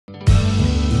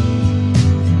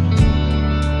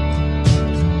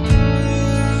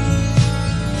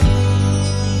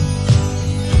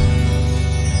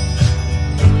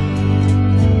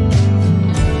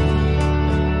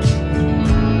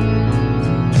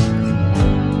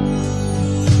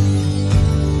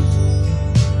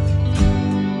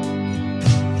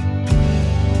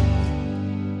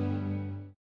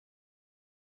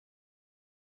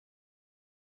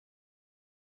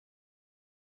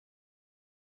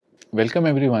Welcome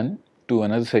everyone to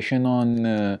another session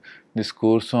on this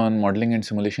course on modeling and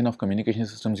simulation of communication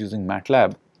systems using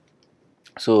Matlab.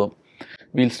 So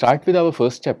we'll start with our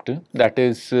first chapter, that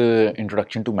is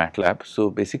Introduction to Matlab. So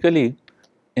basically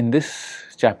in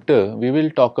this chapter we will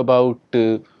talk about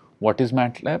what is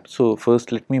Matlab. So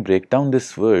first let me break down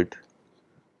this word.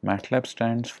 Matlab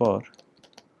stands for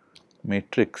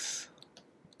matrix,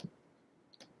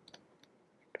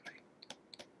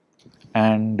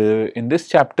 and in this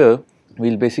chapter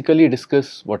we'll basically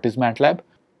discuss what is Matlab,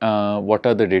 what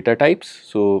are the data types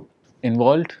so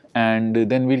involved, and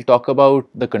then we'll talk about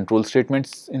the control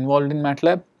statements involved in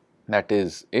Matlab, that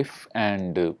is if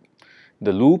and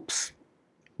the loops.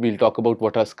 We'll talk about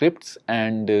what are scripts,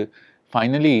 and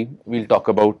finally we'll talk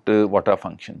about what are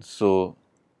functions. So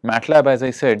Matlab, as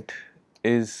I said,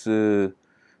 is an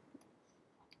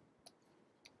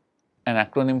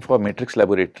acronym for Matrix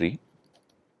Laboratory.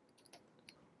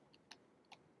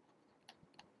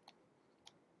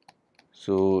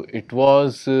 So it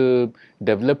was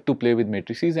developed to play with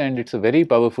matrices, and it's a very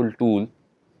powerful tool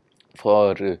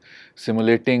for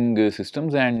simulating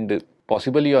systems, and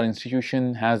possibly your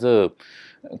institution has a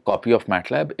copy of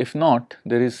Matlab. If not,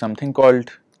 there is something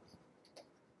called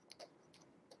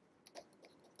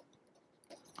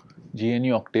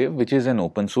GNU Octave, which is an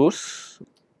open source.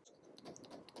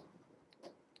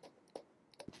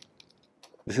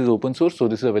 This is open source, so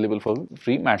this is available for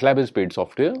free. Matlab is paid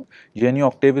software. GNU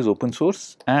Octave is open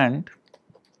source, and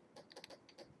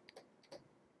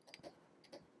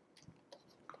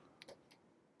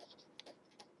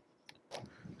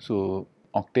so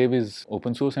Octave is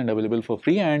open source and available for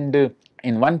free, and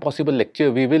in one possible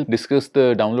lecture we will discuss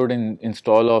the download and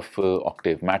install of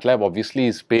Octave. Matlab obviously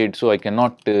is paid, so I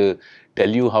cannot tell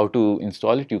you how to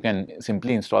install it. You can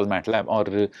simply install Matlab,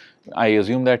 or I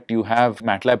assume that you have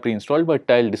Matlab pre-installed, but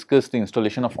I'll discuss the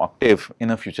installation of Octave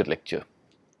in a future lecture.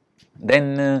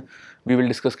 Then we will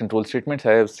discuss control statements,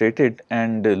 I have stated,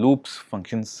 and loops,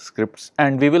 functions, scripts,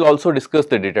 and we will also discuss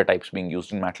the data types being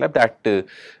used in Matlab, that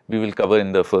we will cover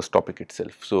in the first topic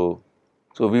itself. So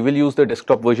we will use the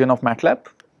desktop version of Matlab.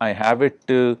 I have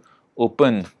it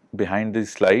open behind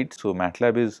this slide. So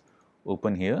Matlab is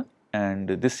open here, and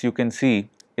this you can see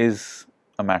is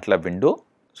a Matlab window.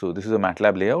 So this is a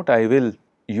Matlab layout. I will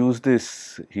use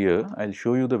this here. I'll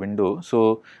show you the window.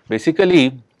 So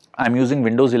basically I'm using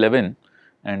Windows 11,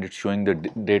 and it's showing the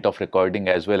date of recording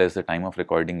as well as the time of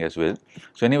recording as well.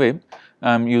 So anyway,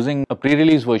 I'm using a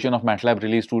pre-release version of Matlab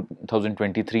release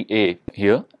 2023A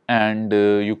here, and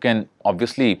you can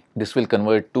obviously, this will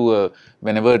convert to a,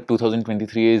 whenever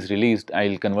 2023A is released,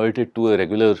 I'll convert it to a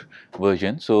regular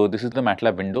version. So this is the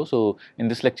Matlab window. So in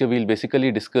this lecture we'll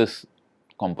basically discuss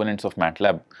components of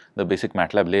Matlab, the basic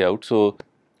Matlab layout. So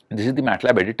this is the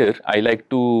Matlab editor. I like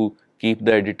to keep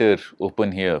the editor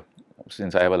open here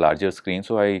since I have a larger screen.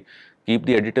 So I keep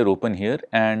the editor open here,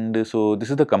 and so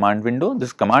this is the command window.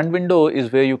 This command window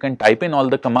is where you can type in all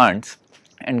the commands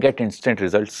and get instant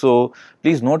results. So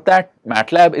please note that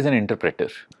Matlab is an interpreter.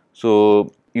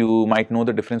 So you might know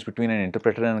the difference between an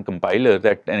interpreter and a compiler,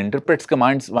 that an interprets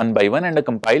commands one by one, and a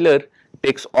compiler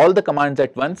takes all the commands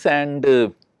at once and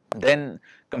then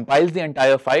compiles the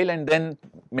entire file, and then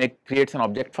creates an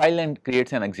object file and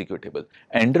creates an executable.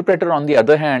 An interpreter, on the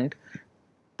other hand,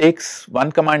 takes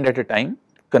one command at a time,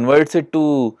 converts it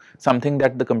to something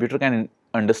that the computer can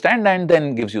understand, and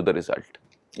then gives you the result.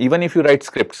 Even if you write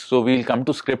scripts, so we will come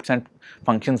to scripts and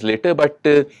functions later, but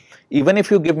even if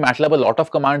you give Matlab a lot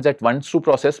of commands at once to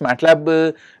process,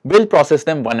 Matlab will process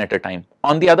them one at a time.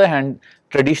 On the other hand,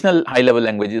 traditional high level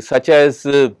languages such as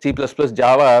C++,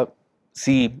 Java,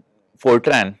 C,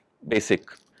 Fortran, BASIC,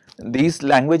 these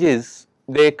languages,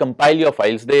 they compile your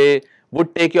files. They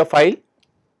would take your file,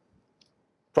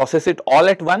 process it all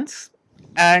at once,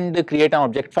 and create an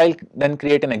object file, then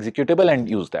create an executable and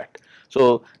use that.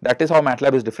 So that is how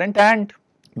Matlab is different, and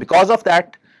because of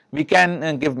that we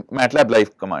can give Matlab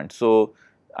live commands. So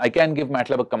I can give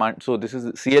Matlab a command. So this is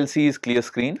CLC is clear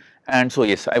screen, and so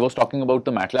yes, I was talking about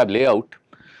the Matlab layout.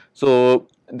 So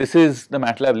this is the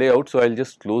Matlab layout. So I'll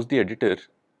just close the editor,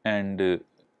 and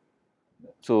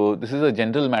so this is a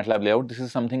general Matlab layout. This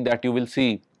is something that you will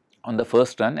see on the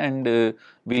first run, and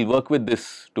we'll work with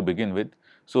this to begin with.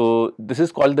 So this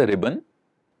is called the ribbon.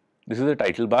 This is the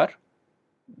title bar,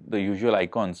 the usual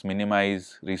icons: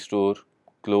 minimize, restore,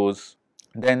 close.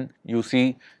 Then you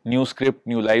see new script,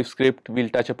 new live script. We'll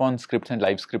touch upon scripts and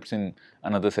live scripts in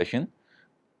another session.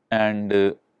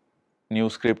 And new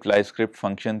script, live script,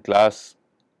 function, class.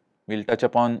 We'll touch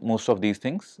upon most of these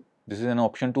things. This is an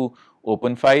option to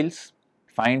open files,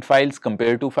 find files,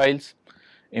 compare to files,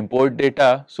 import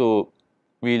data. So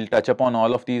we'll touch upon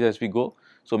all of these as we go.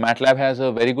 So MATLAB has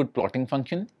a very good plotting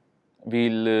function.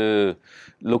 We'll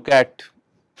look at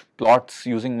plots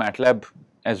using MATLAB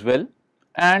as well.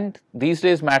 And these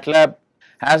days MATLAB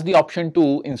has the option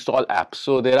to install apps.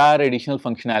 So there are additional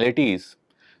functionalities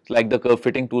like the curve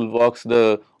fitting toolbox,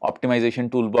 the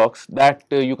optimization toolbox that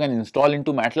you can install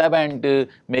into MATLAB and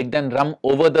make them run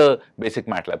over the basic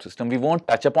MATLAB system. We won't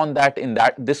touch upon that in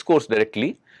this course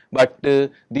directly, but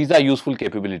these are useful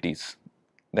capabilities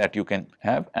that you can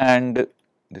have, and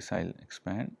this I'll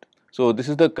expand. So this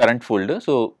is the current folder.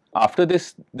 So after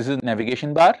this is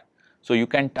navigation bar. So you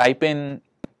can type in,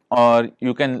 or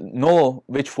you can know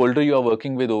which folder you are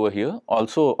working with over here.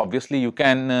 Also obviously you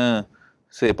can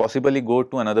say possibly go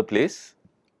to another place.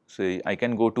 Say I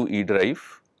can go to E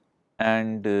drive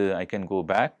and I can go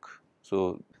back.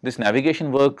 So this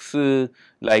navigation works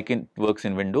like it works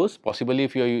in Windows. Possibly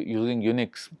if you are using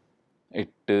Unix,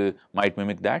 it might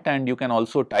mimic that, and you can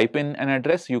also type in an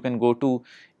address. You can go to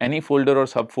any folder or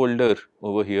subfolder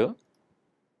over here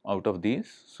out of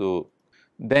these. So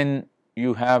then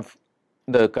you have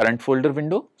the current folder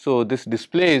window. So this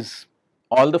displays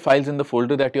all the files in the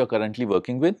folder that you are currently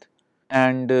working with,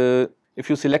 and if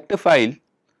you select a file,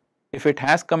 if it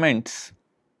has comments,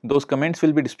 those comments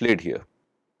will be displayed here.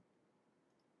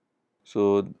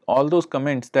 So all those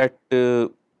comments that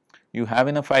you have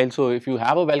in a file, so if you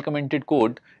have a well commented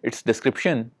code, its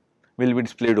description will be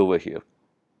displayed over here.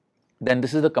 Then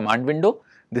this is the command window.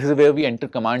 This is where we enter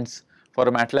commands for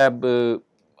a MATLAB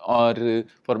or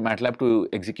for MATLAB to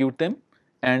execute them,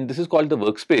 and this is called the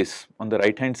workspace on the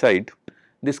right hand side.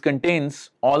 This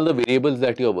contains all the variables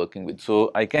that you are working with. So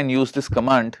I can use this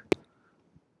command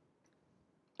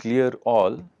clear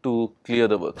all to clear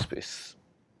the workspace.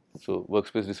 So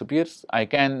workspace disappears. I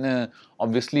can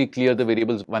obviously clear the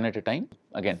variables one at a time.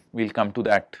 Again, we'll come to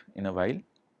that in a while.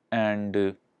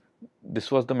 And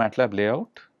this was the MATLAB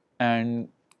layout. And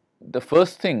the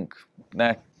first thing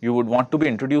that you would want to be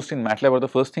introduced in MATLAB, or the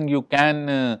first thing you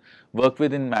can work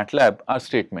with in MATLAB, are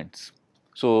statements.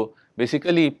 So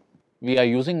basically we are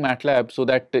using MATLAB so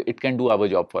that it can do our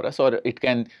job for us, or it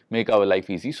can make our life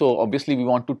easy. So obviously we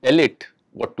want to tell it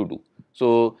what to do.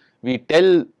 So we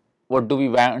tell what do we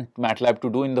want MATLAB to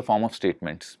do in the form of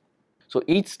statements. So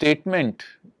each statement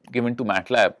given to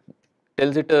MATLAB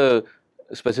tells it a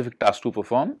specific task to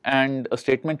perform, and a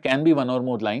statement can be one or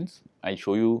more lines. I'll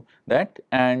show you that.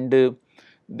 And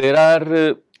there are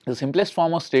the simplest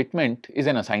form of statement is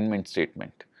an assignment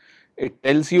statement. It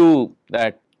tells you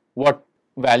that what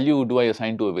value do I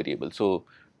assign to a variable. So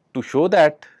to show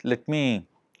that, let me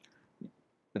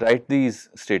write these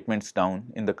statements down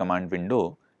in the command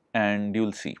window and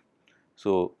you'll see.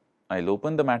 So I'll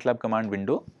open the MATLAB command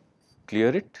window,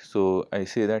 clear it. So I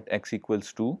say that x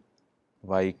equals 2,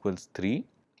 y equals 3.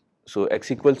 So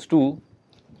x equals 2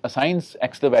 assigns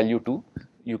x the value 2.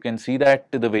 You can see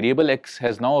that the variable x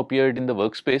has now appeared in the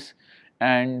workspace,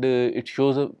 and it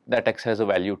shows that x has a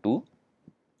value 2.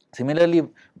 Similarly,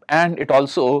 and it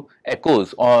also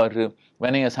echoes, or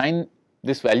when I assign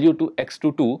this value to x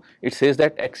to 2, it says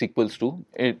that x equals 2,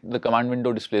 the command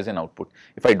window displays an output.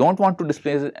 If I don't want to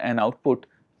display an output,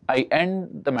 I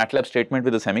end the MATLAB statement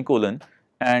with a semicolon,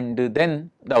 and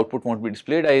then the output won't be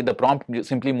displayed. The prompt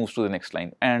simply moves to the next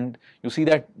line, and you see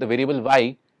that the variable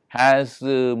y has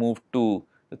moved to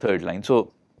the third line.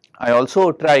 So I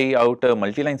also try out a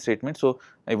multi-line statement. So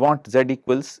I want z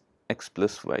equals x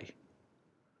plus y.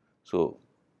 So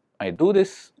I do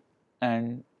this,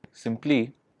 and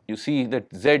simply you see that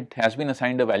z has been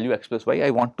assigned a value x plus y. I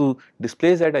want to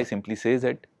display z, I simply say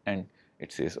z, and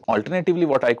it says. Alternatively,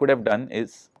 what I could have done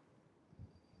is,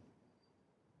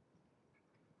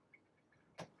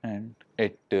 and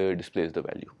it displays the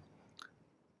value.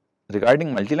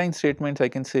 Regarding multi-line statements, I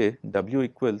can say w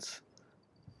equals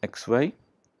xy,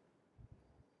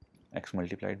 x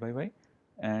multiplied by y,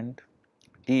 and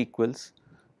t equals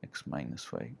x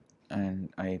minus y. And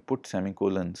I put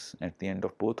semicolons at the end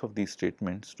of both of these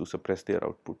statements to suppress their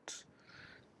outputs.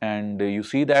 And you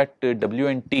see that w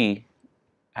and t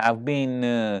have been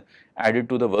added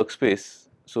to the workspace.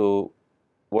 So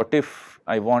what if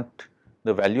I want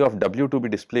the value of w to be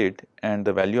displayed and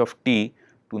the value of t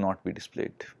to not be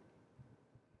displayed?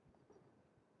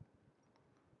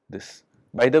 This,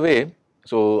 by the way,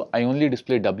 so I only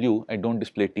display w, I don't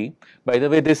display t. By the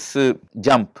way, this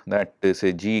jump that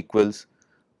say g equals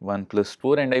 1 plus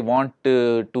 4, and I want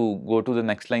to go to the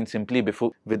next line simply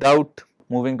without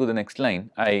moving to the next line,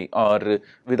 or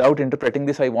without interpreting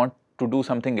this, I want to do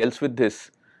something else with this,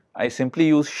 I simply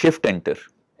use shift enter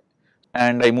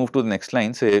and I move to the next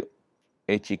line, say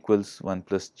h equals 1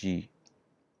 plus g,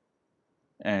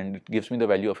 and it gives me the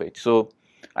value of h. So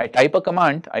I type a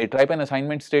command, I type an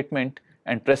assignment statement,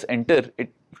 and press enter,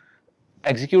 it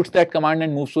executes that command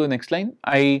and moves to the next line.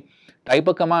 I type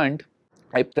a command,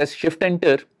 I press shift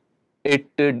enter, it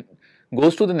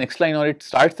goes to the next line or it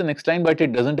starts the next line, but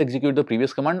it does not execute the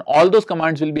previous command. All those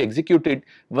commands will be executed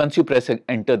once you press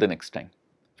enter the next time,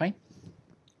 fine.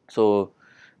 So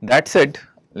that said,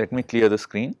 let me clear the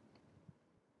screen.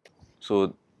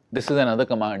 So this is another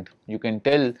command. You can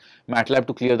tell MATLAB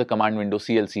to clear the command window,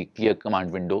 CLC, clear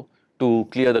command window, to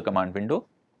clear the command window.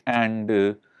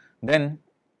 And then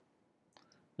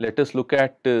let us look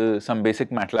at some basic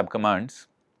MATLAB commands.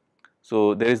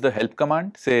 So there is the help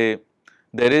command. Say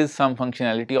there is some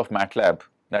functionality of MATLAB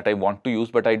that I want to use,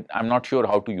 but I am not sure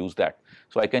how to use that.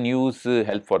 So I can use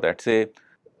help for that. Say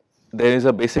there is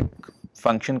a basic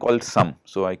function called sum.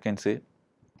 So I can say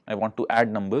I want to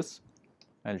add numbers.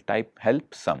 I will type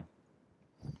help sum,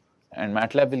 and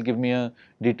MATLAB will give me a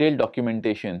detailed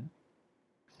documentation.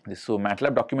 So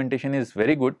MATLAB documentation is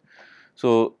very good.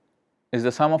 So is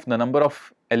the sum of the number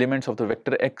of elements of the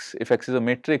vector x. If x is a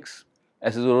matrix,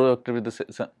 S is a row vector with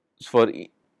the for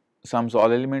sums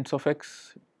all elements of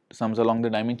x, sums along the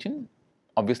dimension.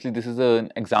 Obviously this is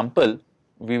an example.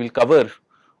 We will cover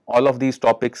all of these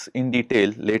topics in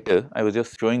detail later. I was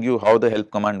just showing you how the help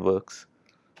command works.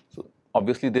 So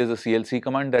obviously there is a CLC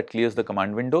command that clears the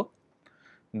command window.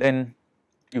 Then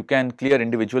you can clear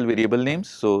individual variable names.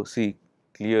 So see,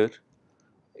 clear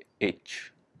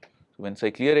h. So once I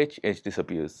clear h, h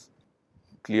disappears.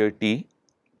 Clear t,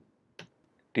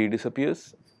 t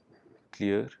disappears.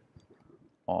 Clear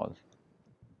all,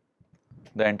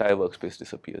 the entire workspace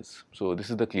disappears. So this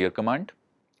is the clear command.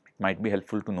 It might be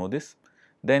helpful to know this.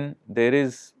 Then there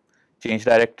is change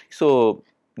directory. So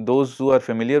those who are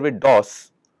familiar with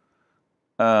DOS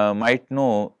might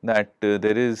know that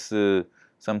there is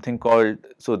something called,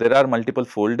 so there are multiple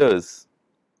folders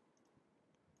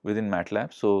within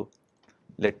MATLAB. So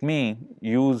let me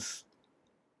use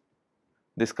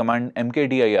this command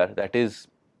mkdir, that is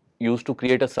used to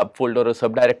create a subfolder or a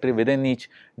subdirectory within each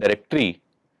directory,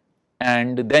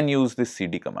 and then use this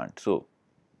cd command. So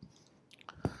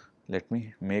let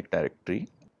me make directory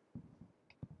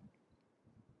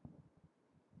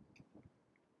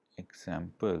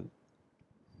example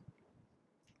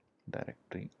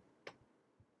directory.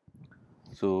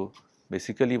 So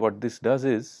basically what this does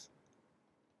is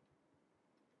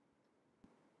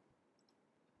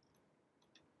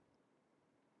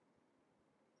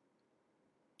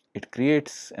it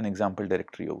creates an example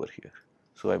directory over here.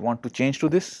 So I want to change to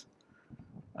this.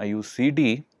 I use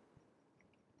cd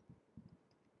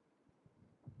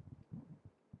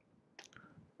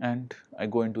and I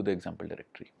go into the example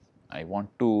directory. I want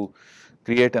to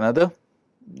create another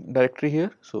directory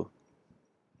here. So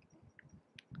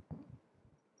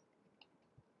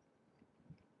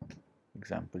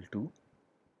example 2,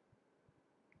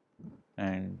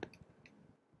 and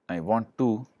I want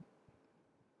to,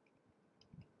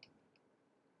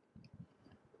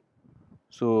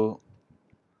 so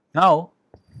now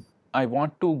I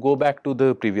want to go back to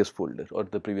the previous folder or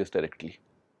the previous directory.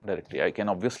 I can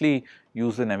obviously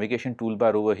use the navigation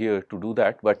toolbar over here to do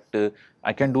that, but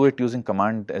I can do it using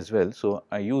command as well. So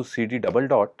I use cd double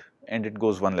dot and it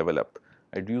goes one level up.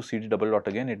 I do use cd double dot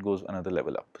again, it goes another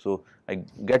level up. So I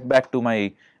get back to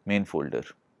my main folder.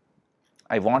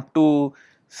 I want to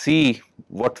see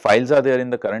what files are there in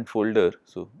the current folder.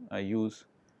 So I use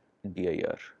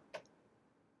dir.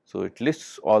 So it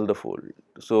lists all the folders.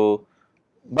 So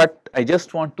but I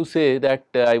just want to say that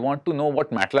I want to know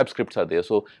what MATLAB scripts are there.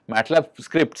 So MATLAB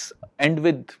scripts end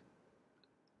with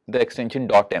the extension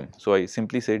 .m. So I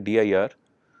simply say dir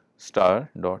star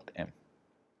 .m,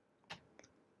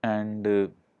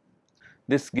 and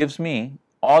this gives me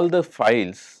all the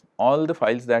files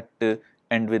that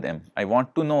end with m. I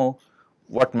want to know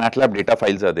what MATLAB data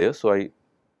files are there. So I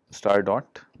star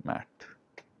 .mat,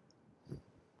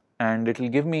 and it will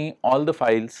give me all the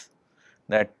files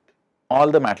that all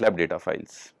the MATLAB data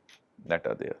files that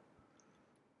are there.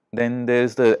 Then there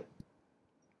is the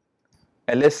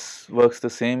ls works the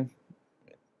same,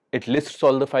 it lists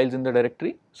all the files in the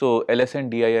directory. So ls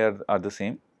and dir are the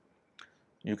same.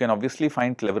 You can obviously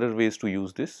find cleverer ways to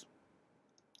use this.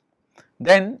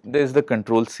 Then there is the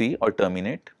control C or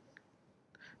terminate,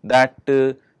 that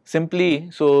simply,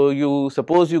 so you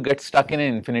suppose you get stuck in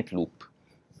an infinite loop,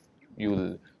 you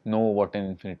will know what an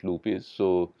infinite loop is.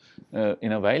 So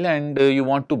in a while, and you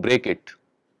want to break it.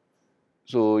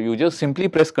 So you just simply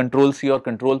press Control C or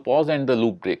Control pause and the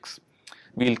loop breaks.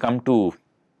 We will come to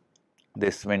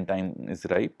this when time is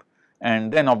ripe.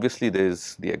 And then obviously there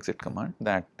is the exit command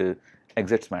that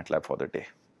exits MATLAB for the day.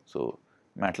 So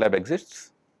MATLAB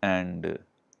exits, and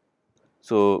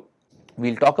so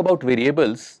we will talk about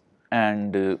variables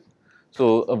And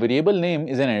so a variable name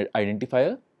is an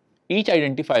identifier. Each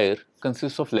identifier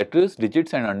consists of letters,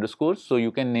 digits and underscores. So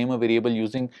you can name a variable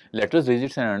using letters,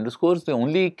 digits and underscores. The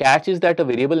only catch is that a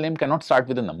variable name cannot start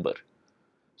with a number.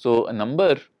 So a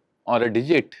number or a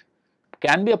digit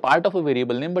can be a part of a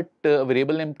variable name, but a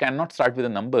variable name cannot start with a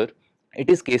number. It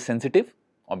is case sensitive.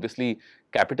 Obviously,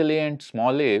 capital A and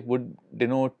small a would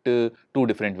denote two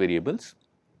different variables.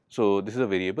 So this is a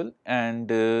variable, and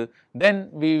then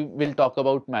we will talk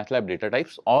about MATLAB data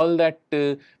types. All that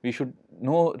we should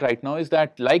know right now is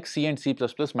that, like C and C++,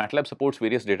 MATLAB supports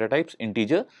various data types: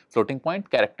 integer, floating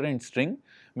point, character and string.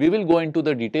 We will go into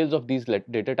the details of these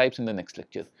data types in the next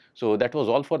lecture. So that was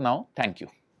all for now. Thank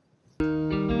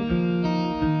you.